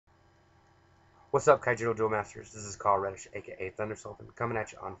What's up, Kaijudo Duel Masters? This is Carl Reddish, aka Thunder Sultan, coming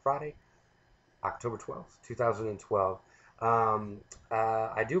at you on Friday, October 12th, 2012.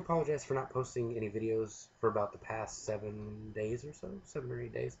 I do apologize for not posting any videos for about the past 7 days or so, 7 or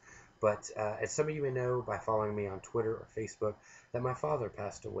 8 days. But as some of you may know by following me on Twitter or Facebook, that my father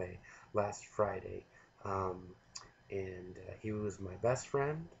passed away last Friday. And he was my best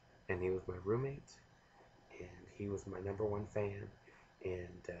friend, and he was my roommate, and he was my #1 fan,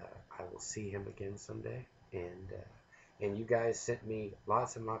 and I will see him again someday. And you guys sent me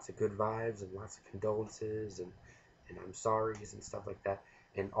lots and lots of good vibes and lots of condolences and I'm sorry's and stuff like that.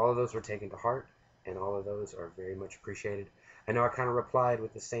 And all of those were taken to heart, and all of those are very much appreciated. I know I kind of replied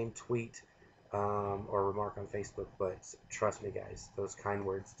with the same tweet or remark on Facebook, but trust me, guys, those kind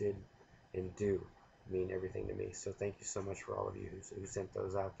words did and do mean everything to me. So thank you so much for all of you who sent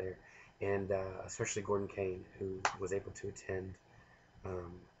those out there, and especially Gordon Kane, who was able to attend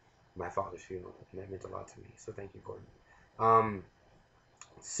um, my father's funeral, and that meant a lot to me. So thank you, Gordon. Um,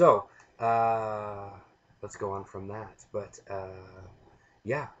 so let's go on from that. But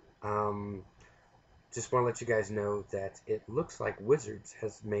yeah, just want to let you guys know that it looks like Wizards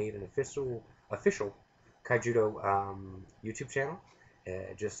has made an official Kaijudo YouTube channel.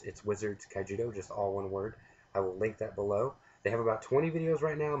 It's Wizards Kaijudo, just all one word. I will link that below. They have about 20 videos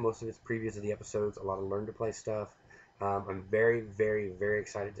right now. Most of it's previews of the episodes, a lot of learn to play stuff. I'm very, very, very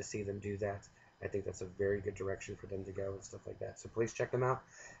excited to see them do that. I think that's a very good direction for them to go and stuff like that. So please check them out.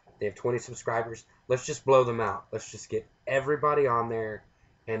 They have 20 subscribers. Let's just blow them out. Let's just get everybody on there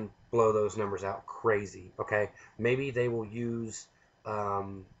and blow those numbers out crazy. Okay, maybe they will use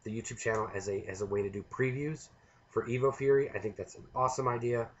the YouTube channel as a way to do previews for EVO Fury. I think that's an awesome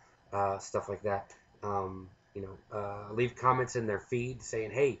idea. Stuff like that. Leave comments in their feed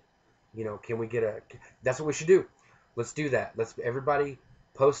saying, hey, can we get a? That's what we should do. Let's do that. Let's everybody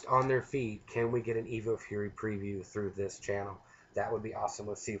post on their feed. Can we get an EVO Fury preview through this channel? That would be awesome.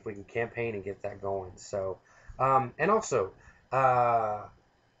 Let's see if we can campaign and get that going. So, and also,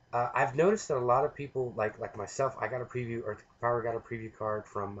 I've noticed that a lot of people, like myself, I got a preview, or Power got a preview card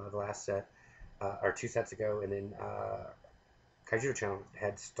from the last set, or 2 sets ago, and then Kaijudo Channel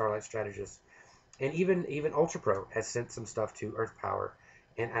had Starlight Strategist, and even Ultra Pro has sent some stuff to Earth Power,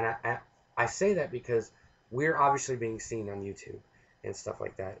 and I say that because we're obviously being seen on YouTube and stuff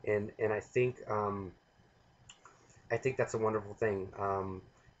like that, and I think that's a wonderful thing,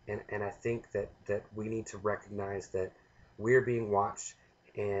 and I think that we need to recognize that we're being watched,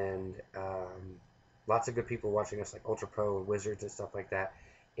 and lots of good people watching us, like Ultra Pro and Wizards and stuff like that,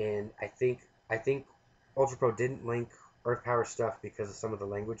 and I think Ultra Pro didn't link Earth Power stuff because of some of the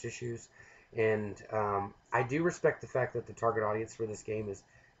language issues, and I do respect the fact that the target audience for this game is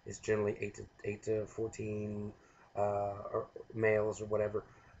generally 8 to 14 or males or whatever.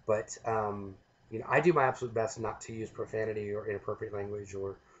 But I do my absolute best not to use profanity or inappropriate language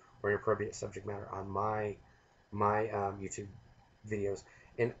or inappropriate subject matter on my YouTube videos.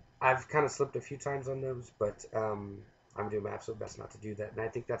 And I've kind of slipped a few times on those, but I'm doing my absolute best not to do that. And I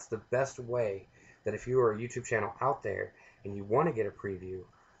think that's the best way, that if you are a YouTube channel out there and you want to get a preview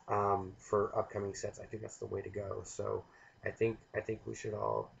for upcoming sets, I think that's the way to go. So I think we should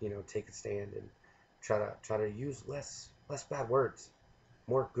all take a stand and try to use less bad words,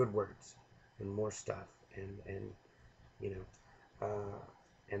 more good words, and more stuff, and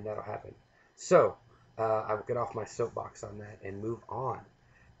that'll happen. So I will get off my soapbox on that and move on.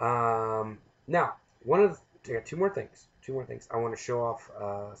 Now, I got two more things. I want to show off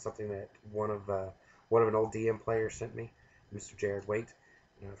something that one of an old DM player sent me, Mr. Jared Waite,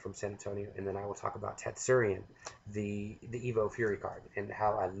 from San Antonio, and then I will talk about Tatsurion, the EVO Fury card, and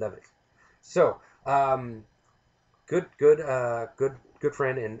how I love it. So, good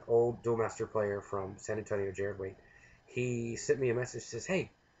friend and old Duel Master player from San Antonio, Jared Waite. He sent me a message, says, "Hey,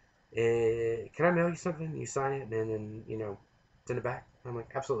 can I mail you something? You sign it, and then send it back." I'm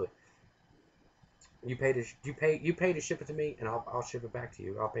like, "Absolutely. You pay to ship it to me, and I'll ship it back to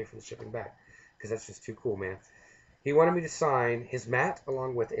you. I'll pay for the shipping back, because that's just too cool, man." He wanted me to sign his mat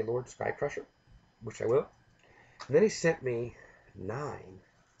along with a Lord Sky Crusher, which I will. And then he sent me 9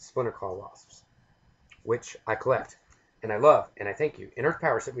 Splinter Claw Wasps, which I collect, and I love, and I thank you. And Earth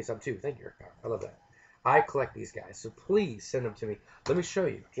Power sent me some too. Thank you, Earth Power. I love that. I collect these guys, so please send them to me. Let me show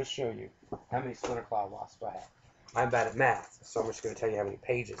you, how many Splinter Claw Wasps I have. I'm bad at math, so I'm just going to tell you how many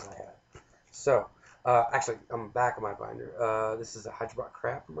pages I have. So, actually, I'm back on my binder. This is a Hydrobot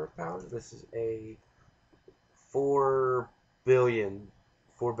Crab from Earth Power. This is a 4 billion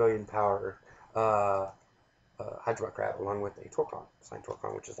power Hydrobot Crab, along with a Torcon, signed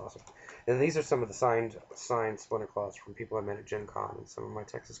Torcon, which is awesome. And these are some of the signed Splinter Claws from people I met at Gen Con and some of my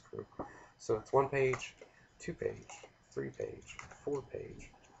Texas crew. So it's 1 page, 2 page, 3 page, 4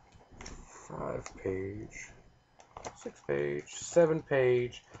 page, 5 page, 6 page, 7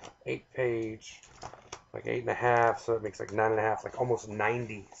 page, 8 page, like 8.5, so it makes like 9.5, like almost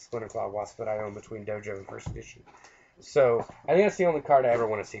 90 Splinter Claw Wasp that I own between Dojo and First Edition. So I think that's the only card I ever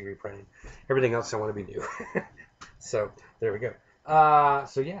want to see reprinted. Everything else I want to be new. So there we go.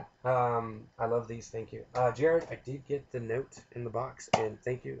 So yeah, I love these. Thank you, Jared. I did get the note in the box, and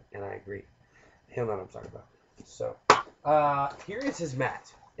thank you, and I agree. He'll know what I'm talking about. So here is his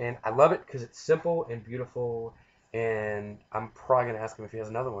mat, and I love it because it's simple and beautiful. And I'm probably gonna ask him if he has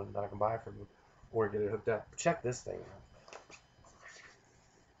another one that I can buy from him or get it hooked up. Check this thing out.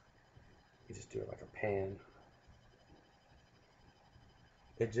 You just do it like a pan.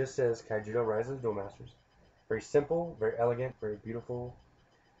 It just says Kaijudo Rise of the Duel Masters. Very simple, very elegant, very beautiful,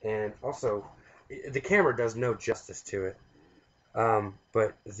 and also the camera does no justice to it.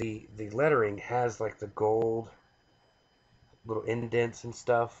 But the lettering has like the gold little indents and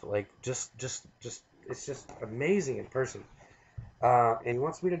stuff. Like just it's just amazing in person. And he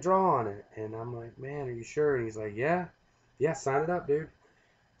wants me to draw on it, and I'm like, man, are you sure? And he's like, yeah, sign it up, dude.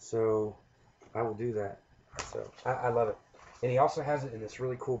 So I will do that. So I love it. And he also has it in this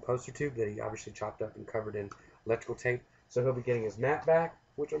really cool poster tube that he obviously chopped up and covered in electrical tape. So he'll be getting his mat back,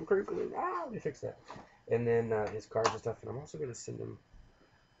 which I'm crinkling. Let me fix that. And then his cards and stuff. And I'm also going to send him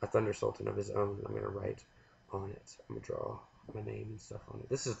a Thunder Sultan of his own that I'm going to write on it. I'm going to draw my name and stuff on it.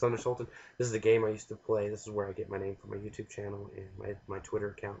 This is Thunder Sultan. This is the game I used to play. This is where I get my name for my YouTube channel and my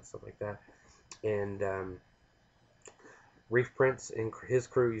Twitter account and stuff like that. And Reef Prince and his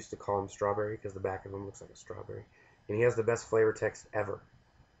crew used to call him Strawberry because the back of him looks like a strawberry. And he has the best flavor text ever.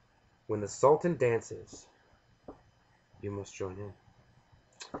 When the Sultan dances, you must join in.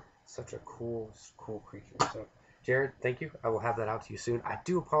 Such a cool creature. So, Jared, thank you. I will have that out to you soon. I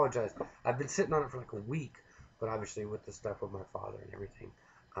do apologize. I've been sitting on it for like a week, but obviously with the stuff with my father and everything,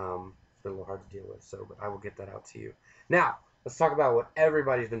 it's been a little hard to deal with. So, but I will get that out to you. Now, let's talk about what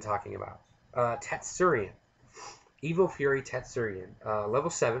everybody's been talking about. Tatsurion. EVO Fury Tatsurion. Level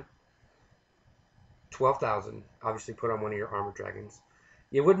 7. 12,000. Obviously put on one of your armored dragons.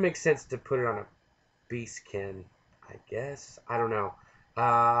 It would make sense to put it on a beastkin, I guess. I don't know.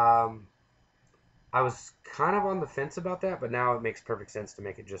 I was kind of on the fence about that, but now it makes perfect sense to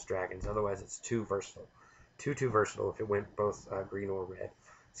make it just dragons. Otherwise, it's too versatile. Too versatile if it went both green or red.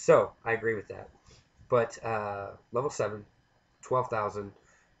 So, I agree with that. But level 7, 12,000.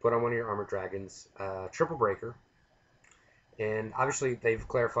 Put on one of your armored dragons. Triple breaker. And obviously, they've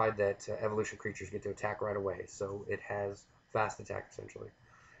clarified that evolution creatures get to attack right away, so it has fast attack essentially.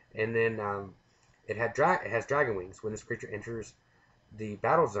 And then it has dragon wings. When this creature enters the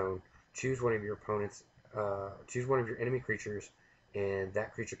battle zone, choose one of your opponents, choose one of your enemy creatures, and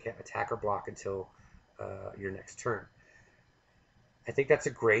that creature can't attack or block until your next turn. I think that's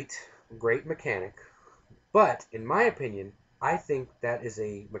a great mechanic, but in my opinion, I think that is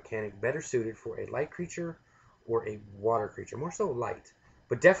a mechanic better suited for a light creature or a water creature, more so light.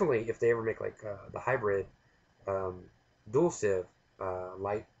 But definitely, if they ever make like the hybrid dual civ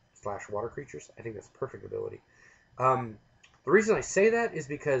light/water creatures, I think that's perfect ability. The reason I say that is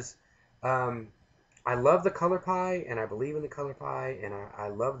because I love the color pie, and I believe in the color pie, and I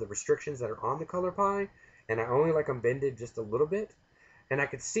love the restrictions that are on the color pie, and I only like them bended just a little bit. And I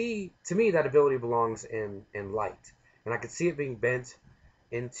could see, to me, that ability belongs in light, and I could see it being bent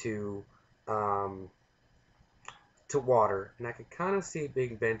into to water, and I could kind of see it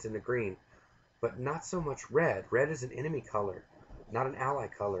being bent into green, but not so much red. Red is an enemy color, not an ally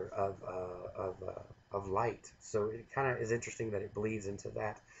color of light. So it kind of is interesting that it bleeds into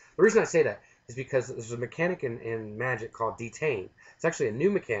that. The reason I say that is because there's a mechanic in Magic called Detain. It's actually a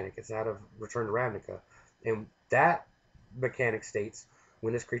new mechanic. It's out of Return to Ravnica, and that mechanic states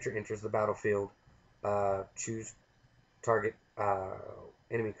when this creature enters the battlefield, choose target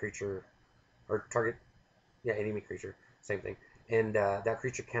enemy creature or target. Yeah, enemy creature, same thing. And that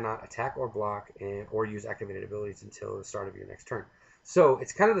creature cannot attack or block or use activated abilities until the start of your next turn. So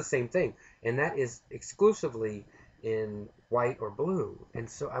it's kind of the same thing, and that is exclusively in white or blue. And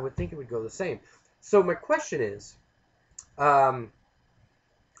so I would think it would go the same. So my question is, are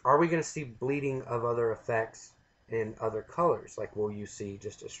we going to see bleeding of other effects in other colors? Like, will you see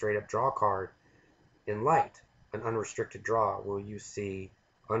just a straight up draw card in light, an unrestricted draw? Will you see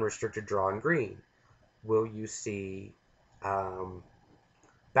unrestricted draw in green? Will you see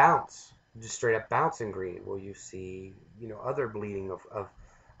bounce, just straight up bounce in green? Will you see, other bleeding of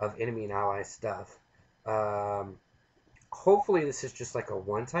enemy and ally stuff? Hopefully this is just like a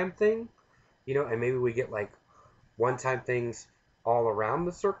one-time thing, and maybe we get like one-time things all around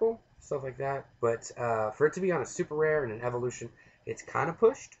the circle, stuff like that. But for it to be on a super rare and an evolution, it's kind of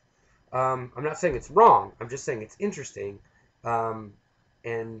pushed. I'm not saying it's wrong. I'm just saying it's interesting. Um,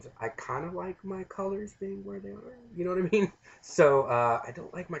 and I kind of like my colors being where they are. You know what I mean? So I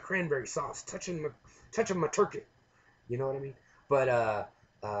don't like my cranberry sauce touching my turkey. You know what I mean? But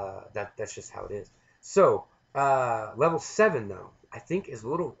that's just how it is. So level 7 though, I think is a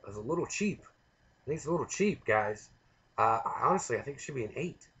little cheap. I think it's a little cheap, guys. Honestly, I think it should be an 8.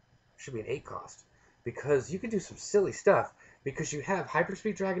 It should be an 8 cost because you can do some silly stuff because you have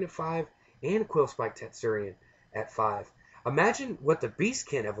Hyperspeed Dragon at 5 and Quill Spike Tatsurion at 5. Imagine what the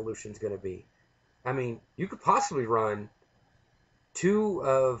Beastkin evolution is going to be. I mean, you could possibly run 2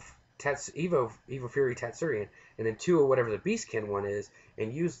 of EVO Fury Tatsurion and then 2 of whatever the Beastkin one is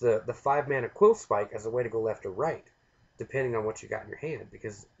and use the 5-mana Quill Spike as a way to go left or right, depending on what you got in your hand.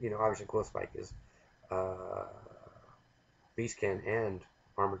 Because, obviously Quill Spike is Beastkin and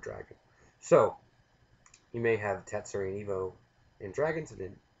Armored Dragon. So, you may have Tatsurion Evo in Dragons and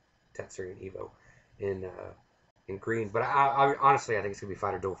then Tatsurion Evo in green. But I honestly, I think it's going to be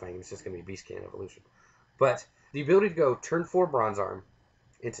Fighter Dual Fang. It's just going to be Beastkin evolution. But the ability to go turn 4 Bronze Arm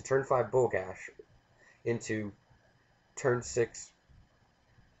into turn 5 Bullgash into turn 6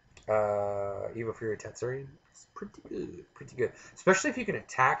 EVO Fury Tatsurion is pretty good. Pretty good. Especially if you can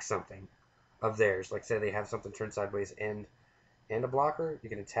attack something of theirs. Like say they have something turned sideways and a blocker. You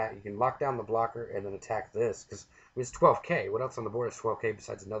can lock down the blocker and then attack this. Because it's 12k. What else on the board is 12k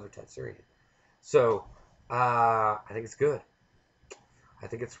besides another Tatsurion? So I think it's good. I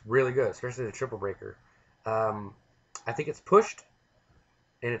think it's really good, especially the triple breaker. I think it's pushed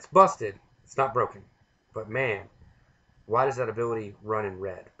and it's busted. It's not broken. But man, why does that ability run in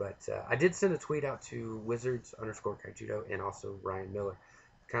red? But I did send a tweet out to Wizards_Kaijudo and also Ryan Miller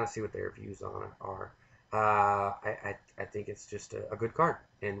to kind of see what their views on it are. I think it's just a good card,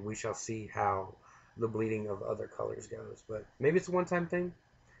 and we shall see how the bleeding of other colors goes. But maybe it's a one-time thing.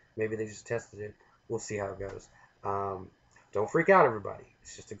 Maybe they just tested it. We'll see how it goes. Don't freak out, everybody.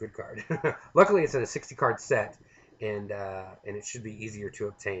 It's just a good card. Luckily, it's in a 60-card set, and it should be easier to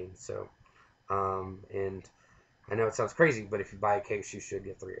obtain. So, and I know it sounds crazy, but if you buy a case, you should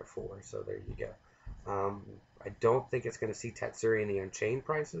get 3 or 4. So there you go. I don't think it's going to see Tatsurion the Unchained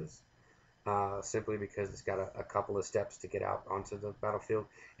prices, simply because it's got a couple of steps to get out onto the battlefield,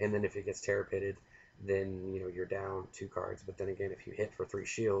 and then if it gets Terror Pitted, then you're down 2 cards. But then again, if you hit for 3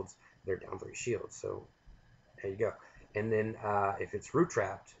 shields, they're down 3 shields. So there you go. And then if it's root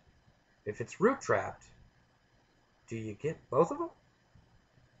trapped, do you get both of them?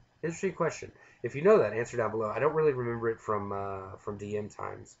 Interesting question. If you know that, answer down below. I don't really remember it from DM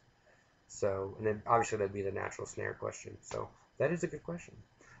times. So, and then obviously that'd be the natural snare question. So that is a good question.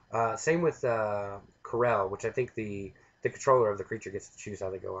 Same with Corel, which I think the controller of the creature gets to choose how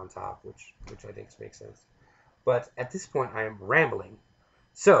they go on top, which I think makes sense. But at this point, I am rambling.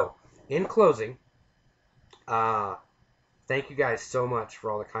 So, in closing, thank you guys so much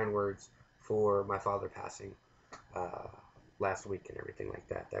for all the kind words for my father passing last week and everything like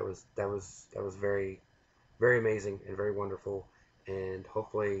that. That was very, very amazing and very wonderful. And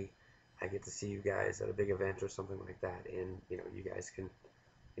hopefully, I get to see you guys at a big event or something like that, and you guys can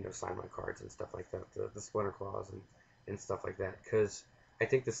sign my cards and stuff like that, the Splinter Claws and stuff like that. Because I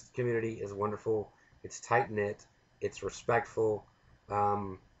think this community is wonderful. It's tight knit. It's respectful,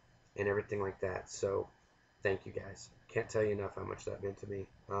 and everything like that. So, thank you guys. Can't tell you enough how much that meant to me.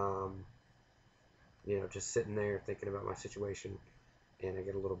 Just sitting there thinking about my situation, and I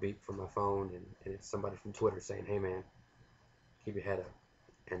get a little beep from my phone, and it's somebody from Twitter saying, "Hey man, keep your head up,"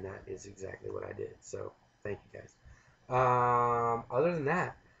 and that is exactly what I did. So, thank you guys. Other than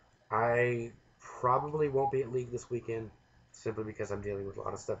that, I probably won't be at League this weekend, simply because I'm dealing with a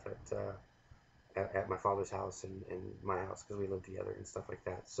lot of stuff at my father's house and my house, because we live together and stuff like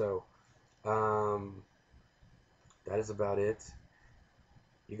that. So, that is about it.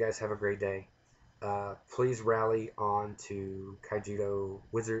 You guys have a great day. Please rally on to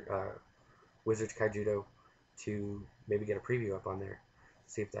Wizards Kaijudo to maybe get a preview up on there.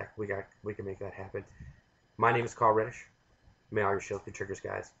 See if we can make that happen. My name is Carl Reddish. May all your shields be triggers,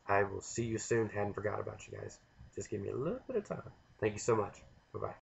 guys. I will see you soon. Hadn't forgot about you guys. Just give me a little bit of time. Thank you so much. Bye-bye.